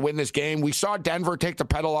Lakers can win this game. We saw Denver take the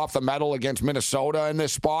pedal off the metal against Minnesota in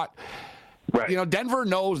this spot. Right. You know, Denver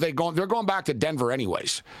knows they're going back to Denver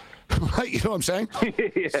anyways. Right? You know what I'm saying?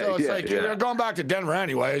 So it's they're going back to Denver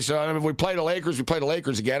anyways. So if we play the Lakers, we play the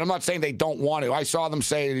Lakers again. I'm not saying they don't want to. I saw them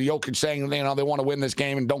say, Jokic saying, they want to win this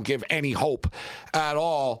game and don't give any hope at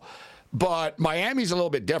all. But Miami's a little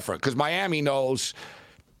bit different because Miami knows,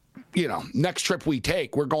 you know, next trip we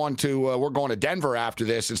take, we're going to Denver after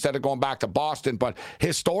this instead of going back to Boston. But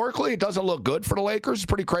historically, it doesn't look good for the Lakers. It's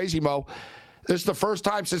pretty crazy, Mo. This is the first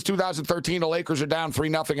time since 2013 the Lakers are down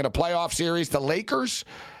 3-0 in a playoff series. The Lakers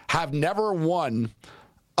have never won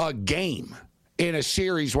a game in a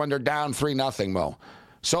series when they're down 3-0, Mo.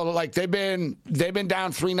 So, like, they've been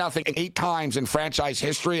down 3-0 8 times in franchise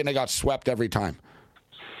history, and they got swept every time.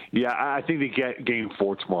 Yeah, I think they get Game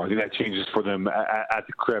 4 tomorrow. I think that changes for them at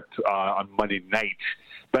the Crypt on Monday night.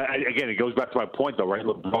 But again, it goes back to my point, though, right?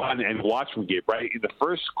 LeBron and Watchman, Gabe, right? In the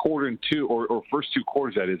first quarter and first 2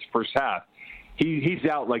 quarters, that is, first half, he's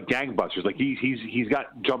out like gangbusters. Like he's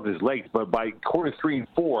got jumped his legs. But by quarter 3 and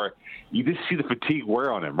 4, you just see the fatigue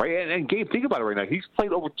wear on him, right? And Gabe, think about it right now. He's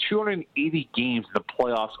played over 280 games in the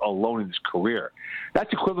playoffs alone in his career.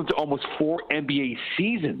 That's equivalent to almost 4 NBA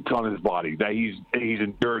seasons on his body that he's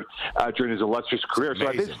endured during his illustrious career. Amazing.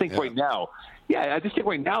 So I just think right now. Yeah, I just think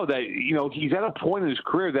right now that, you know, he's at a point in his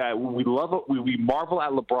career that we marvel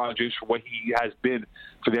at LeBron James for what he has been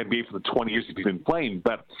for the NBA for the 20 years he's been playing.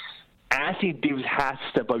 But Anthony Davis has to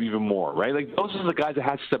step up even more, right? Like, those are the guys that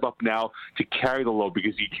have to step up now to carry the load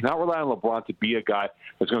because you cannot rely on LeBron to be a guy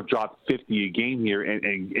that's going to drop 50 a game here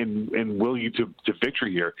and will you to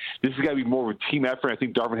victory here. This has got to be more of a team effort. I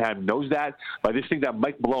think Darvin Ham knows that. But I just think that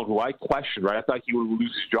Mike Malone, who I questioned, right? I thought he would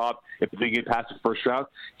lose his job if they didn't get past the first round.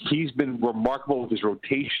 He's been remarkable with his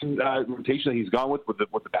rotation that he's gone with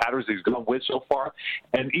the patterns that he's gone with so far.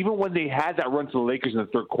 And even when they had that run to the Lakers in the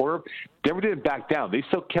third quarter, Denver didn't back down. They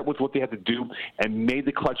still kept with what they had to do and made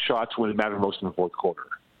the clutch shots when it mattered most in the fourth quarter.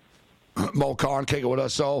 Moe Khan, kick it with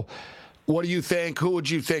us. So, what do you think? Who would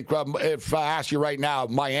you think, if I ask you right now,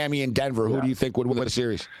 Miami and Denver, who do you think would win the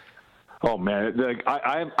series? Oh, man.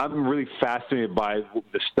 I'm really fascinated by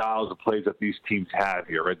the styles of plays that these teams have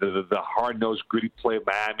here, right? The hard-nosed, gritty play of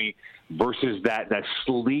Miami versus that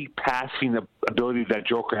sleek passing ability that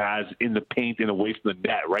Joker has in the paint and away from the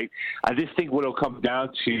net, right? I just think what it'll come down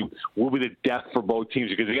to will be the depth for both teams,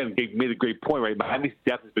 because, again, they made a great point, right? Miami's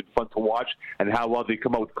depth has been fun to watch, and how well they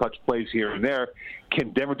come out with clutch plays here and there.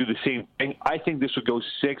 Can Denver do the same thing? I think this would go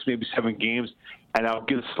 6, maybe 7 games, and I'll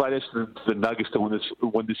give the slightest to the Nuggets to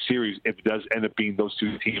win this series if it does end up being those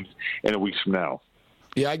two teams in a week from now.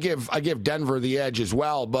 Yeah, I give Denver the edge as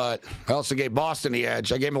well, but I also gave Boston the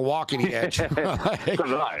edge. I gave Milwaukee the edge. I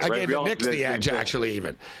gave the Knicks the edge, actually,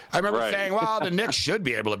 even. I remember saying, well, the Knicks should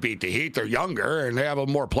be able to beat the Heat. They're younger, and they have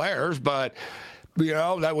more players, but,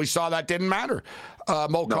 that we saw that didn't matter.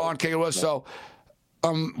 Moe Khan came to us, so...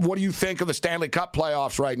 what do you think of the Stanley Cup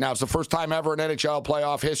playoffs right now? It's the first time ever in NHL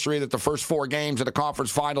playoff history that the first 4 games of the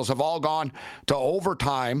conference finals have all gone to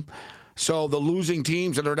overtime. So the losing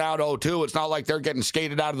teams that are down 0-2, it's not like they're getting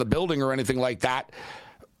skated out of the building or anything like that.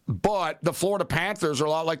 But the Florida Panthers are a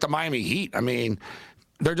lot like the Miami Heat. I mean,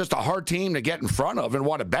 they're just a hard team to get in front of and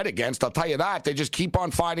want to bet against. I'll tell you that. They just keep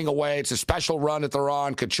on finding a way. It's a special run that they're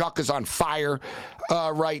on. Kachuk is on fire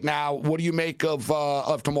right now. What do you make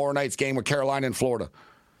of tomorrow night's game with Carolina and Florida?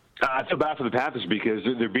 I feel bad for the Panthers because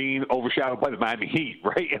they're being overshadowed by the Miami Heat,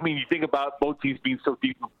 right? I mean, you think about both teams being so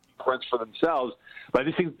deep in friends for themselves, but I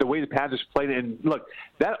just think the way the Panthers played, and look,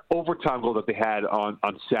 that overtime goal that they had on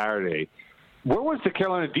Saturday, where was the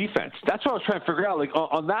Carolina defense? That's what I was trying to figure out. Like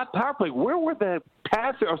on that power play, where were the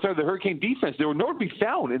the Hurricane defense? They were nowhere to be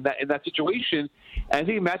found in that situation. And I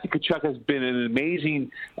think Matthew Tkachuk has been an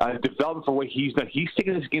amazing development for what he's done. He's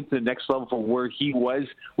taken this game to the next level from where he was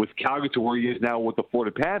with Calgary to where he is now with the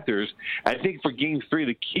Florida Panthers. And I think for Game 3,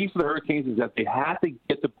 the key for the Hurricanes is that they have to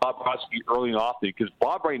get to Bob Brodsky early and often, because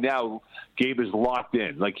Bob right now, Gabe, is locked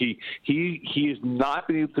in. Like he has not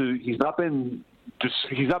been able to. He's not been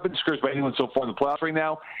discouraged by anyone so far in the playoffs right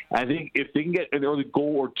now. And I think if they can get an early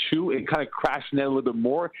goal or 2 and kind of crash the net a little bit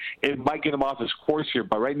more, it might get them off his course here.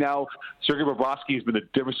 But right now, Sergei Bobrovsky has been the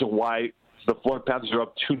difference of why the Florida Panthers are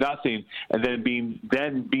up 2-0 and then being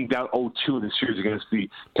down 0-2 in the series against the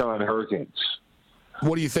Carolina Hurricanes.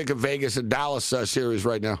 What do you think of Vegas and Dallas series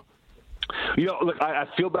right now? Look, I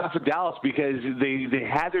feel bad for Dallas because they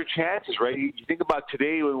had their chances, right? You think about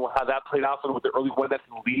today and how that played out for them with the early 1-0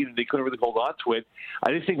 lead, and they couldn't really hold on to it.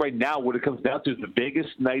 I just think right now what it comes down to is the Vegas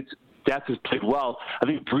Knights' depth has played well. I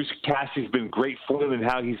think Bruce Cassidy's been great for them and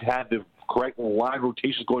how he's had the correct line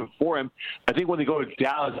rotations going for him. I think when they go to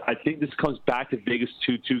Dallas, I think this comes back to Vegas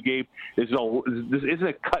 2-2 game. This isn't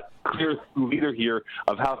a clear leader here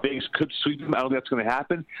of how Vegas could sweep them. I don't think that's going to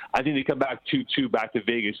happen. I think they come back 2-2 back to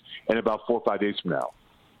Vegas in about 4 or 5 days from now.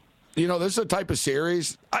 This is a type of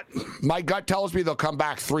series, my gut tells me they'll come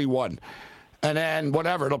back 3-1. And then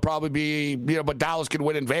whatever, it'll probably be, but Dallas can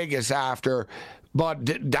win in Vegas after.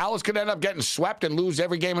 But Dallas could end up getting swept and lose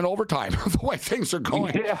every game in overtime the way things are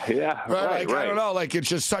going. Yeah. Right. I don't know. Like, it's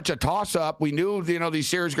just such a toss-up. We knew, these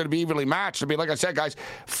series are going to be evenly matched. I mean, like I said, guys,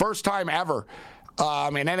 first time ever in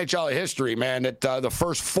NHL history, man, that the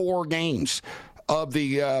first 4 games of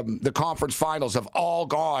the conference finals have all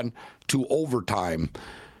gone to overtime.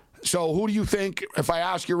 So who do you think, if I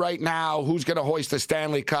ask you right now, who's going to hoist the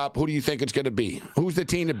Stanley Cup, who do you think it's going to be? Who's the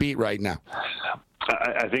team to beat right now?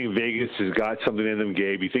 I think Vegas has got something in them,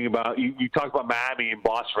 Gabe. You think about you talk about Miami and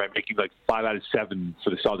Boston, right, making like 5 out of 7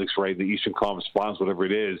 for the Celtics, right, in the Eastern Conference Finals, whatever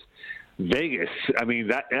it is. Vegas, I mean,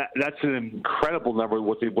 that's an incredible number.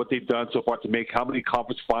 What they've done so far to make how many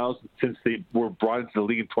conference finals since they were brought into the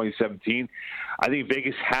league in 2017. I think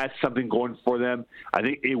Vegas has something going for them. I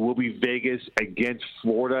think it will be Vegas against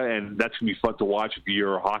Florida, and that's going to be fun to watch if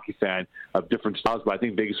you're a hockey fan of different styles. But I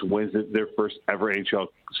think Vegas wins their first ever NHL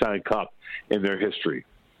Stanley Cup in their history.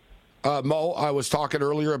 Mo, I was talking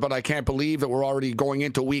earlier, but I can't believe that we're already going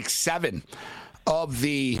into week 7 of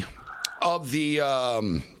the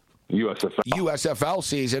USFL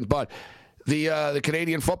season, but the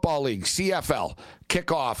Canadian Football League, CFL,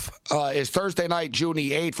 kickoff is Thursday night, June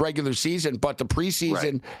the 8th, regular season, but the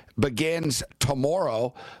preseason begins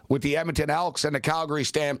tomorrow with the Edmonton Elks and the Calgary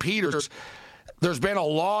Stampeders. There's been a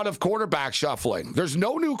lot of quarterback shuffling. There's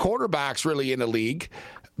no new quarterbacks really in the league,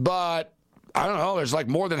 but I don't know, there's like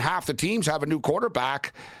more than half the teams have a new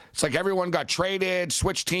quarterback. It's like everyone got traded,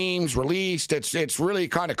 switched teams, released. It's really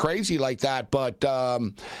kind of crazy like that, but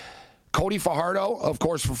Cody Fajardo, of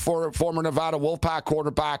course, former Nevada Wolfpack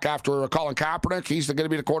quarterback after Colin Kaepernick. He's going to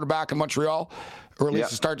be the quarterback in Montreal, or at least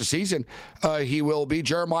to start the season. He will be.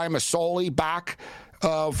 Jeremiah Masoli back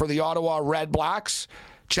for the Ottawa Red Blacks.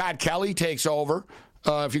 Chad Kelly takes over.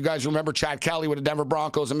 If you guys remember Chad Kelly with the Denver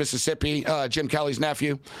Broncos in Mississippi, Jim Kelly's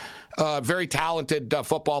nephew. Very talented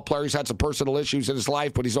football player. He's had some personal issues in his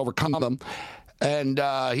life, but he's overcome them. and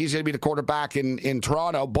he's going to be the quarterback in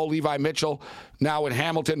Toronto. Bo Levi Mitchell now in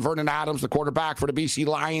Hamilton. Vernon Adams, the quarterback for the BC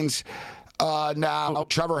Lions. Now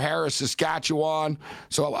Trevor Harris, Saskatchewan.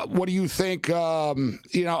 So what do you think? Are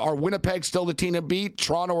Winnipeg still the team to beat?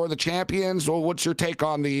 Toronto are the champions? Well, what's your take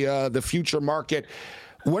on the future market?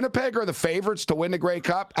 Winnipeg are the favorites to win the Grey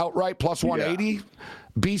Cup outright, plus 180. Yeah.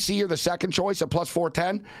 BC are the second choice at plus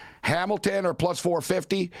 410. Hamilton are plus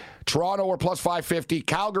 450. Toronto are plus 550.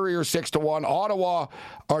 Calgary are 6-1. Ottawa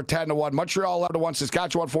are 10-1. Montreal 11-1.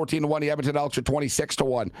 Saskatchewan 14-1. The Edmonton Elks are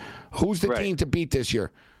 26-1. Who's the team to beat this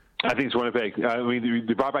year? I think it's Winnipeg. I mean,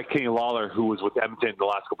 they brought back Kenny Lawler, who was with Edmonton the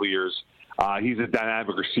last couple of years. He's a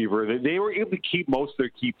dynamic receiver. They were able to keep most of their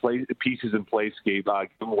key pieces in place, Gabe,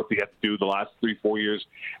 given what they had to do the last 3-4 years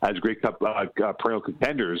as Grey Cup perennial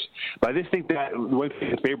contenders. But I just think that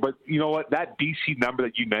Winnipeg is favorite. But you know what? That BC number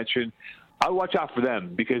that you mentioned, I would watch out for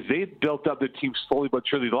them because they've built up their team slowly but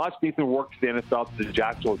surely. The last Nathan worked to the NFL to the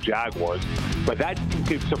Jacksonville Jaguars, but that team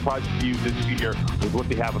could surprise you this year with what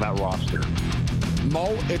they have on that roster.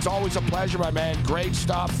 Mo, it's always a pleasure, my man. Great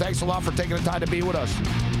stuff. Thanks a lot for taking the time to be with us.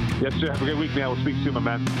 Yes, sir. Have a good week, man. We'll speak soon, my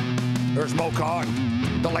man. There's Moe Khan,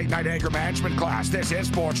 the late night anger management class. This is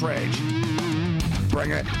Sports Rage.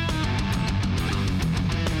 Bring it.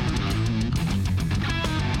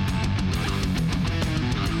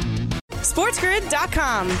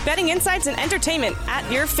 SportsGrid.com. Betting insights and entertainment at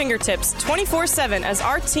your fingertips 24/7 as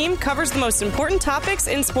our team covers the most important topics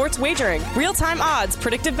in sports wagering. Real-time odds,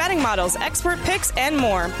 predictive betting models, expert picks, and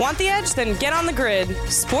more. Want the edge? Then get on the grid.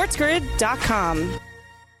 SportsGrid.com.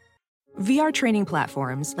 VR training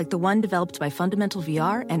platforms, like the one developed by Fundamental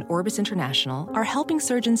VR and Orbis International, are helping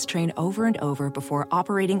surgeons train over and over before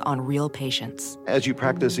operating on real patients. As you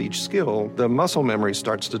practice each skill, the muscle memory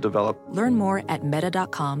starts to develop. Learn more at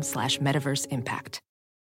meta.com/metaverseimpact.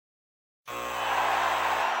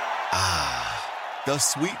 The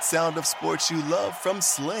sweet sound of sports you love from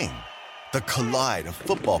Sling. The collide of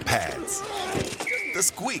football pads. The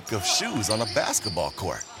squeak of shoes on a basketball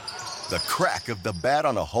court. The crack of the bat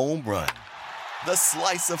on a home run. The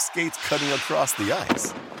slice of skates cutting across the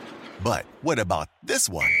ice. But what about this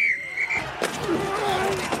one?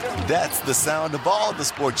 That's the sound of all the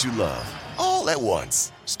sports you love, all at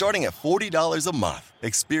once. Starting at $40 a month.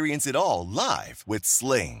 Experience it all live with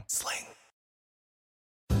Sling.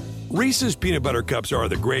 Reese's Peanut Butter Cups are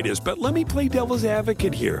the greatest, but let me play devil's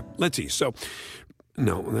advocate here. Let's see. So,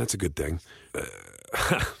 no, that's a good thing.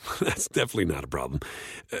 That's definitely not a problem.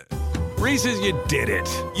 Reese's, you did it.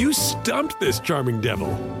 You stumped this charming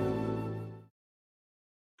devil.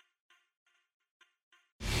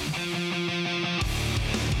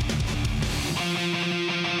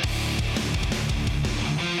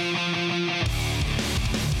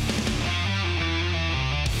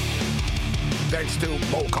 Thanks to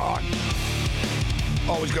Moe Khan.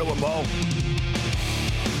 Always good with Mo.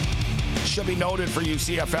 Should be noted for you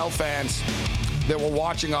CFL fans that were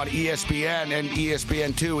watching on ESPN and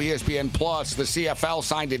ESPN2, ESPN Plus. The CFL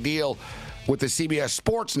signed a deal with the CBS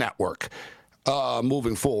Sports Network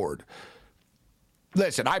moving forward.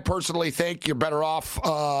 Listen, I personally think you're better off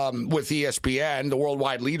with ESPN, the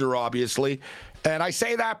worldwide leader, obviously. And I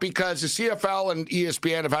say that because the CFL and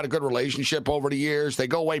ESPN have had a good relationship over the years. They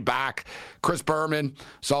go way back. Chris Berman.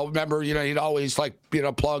 So remember, he'd always plug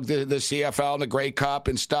the CFL and the Grey Cup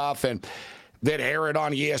and stuff. And they'd air it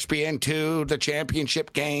on ESPN2, the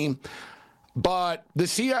championship game. But the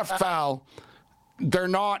CFL, they're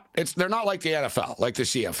not like the NFL, like the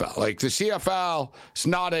CFL. Like the CFL is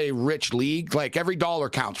not a rich league. Like every dollar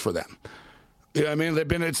counts for them. You know what I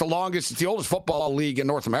mean? It's the oldest football league in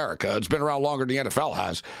North America. It's been around longer than the NFL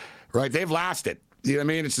has, right? They've lasted. You know what I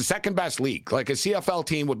mean? It's the second best league. Like a CFL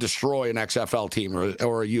team would destroy an XFL team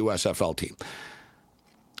or a USFL team.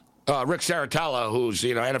 Rick Saratella, who's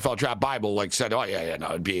NFL Draft Bible, said, "Oh yeah,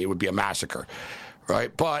 no, it would be a massacre,"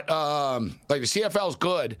 right? But the CFL is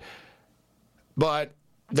good, but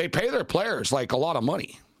they pay their players a lot of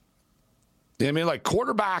money. You know what I mean? Like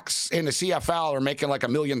quarterbacks in the CFL are making $1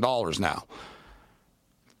 million now.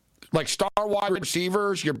 Like star wide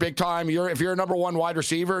receivers, you're big time. If you're a number one wide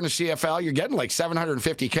receiver in the CFL, you're getting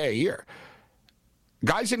 $750K a year.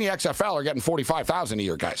 Guys in the XFL are getting $45,000 a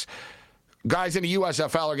year. Guys in the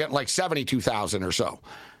USFL are getting $72,000 or so.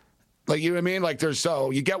 You know what I mean?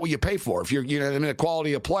 You get what you pay for if you're a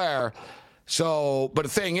quality of player. So, but the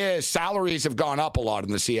thing is, salaries have gone up a lot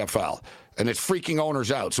in the CFL, and it's freaking owners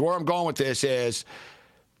out. So where I'm going with this is,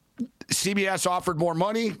 CBS offered more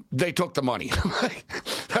money, they took the money.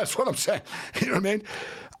 That's what I'm saying. You know what I mean?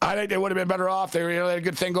 I think they would have been better off. They had a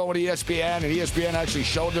good thing going with ESPN, and ESPN actually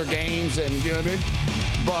showed their games, and you know what I mean?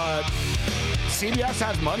 But CBS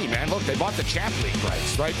has money, man. Look, they bought the Champ League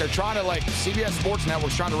rights, right? They're trying to, CBS Sports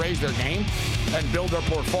Network's trying to raise their game and build their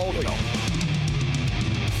portfolio.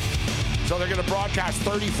 So they're going to broadcast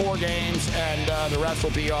 34 games, and the rest will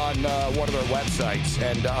be on one of their websites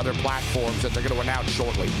and other platforms that they're going to announce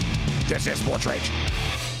shortly. This is Sports Rage.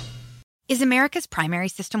 Is America's primary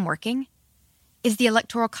system working? Is the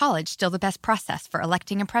Electoral College still the best process for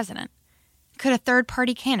electing a president? Could a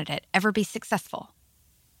third-party candidate ever be successful?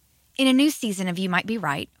 In a new season of You Might Be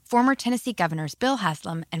Right, former Tennessee governors Bill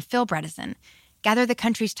Haslam and Phil Bredesen gather the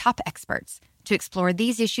country's top experts to explore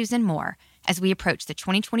these issues and more as we approach the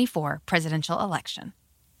 2024 presidential election.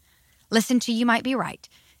 Listen to You Might Be Right,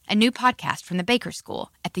 a new podcast from the Baker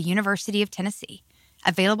School at the University of Tennessee,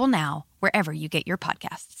 available now wherever you get your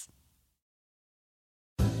podcasts.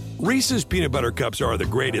 Reese's peanut butter cups are the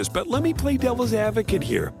greatest, but let me play devil's advocate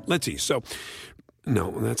here. Let's see. So, no,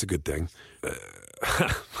 that's a good thing.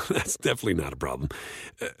 That's definitely not a problem.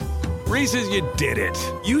 Reese's, you did it.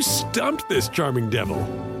 You stumped this charming devil.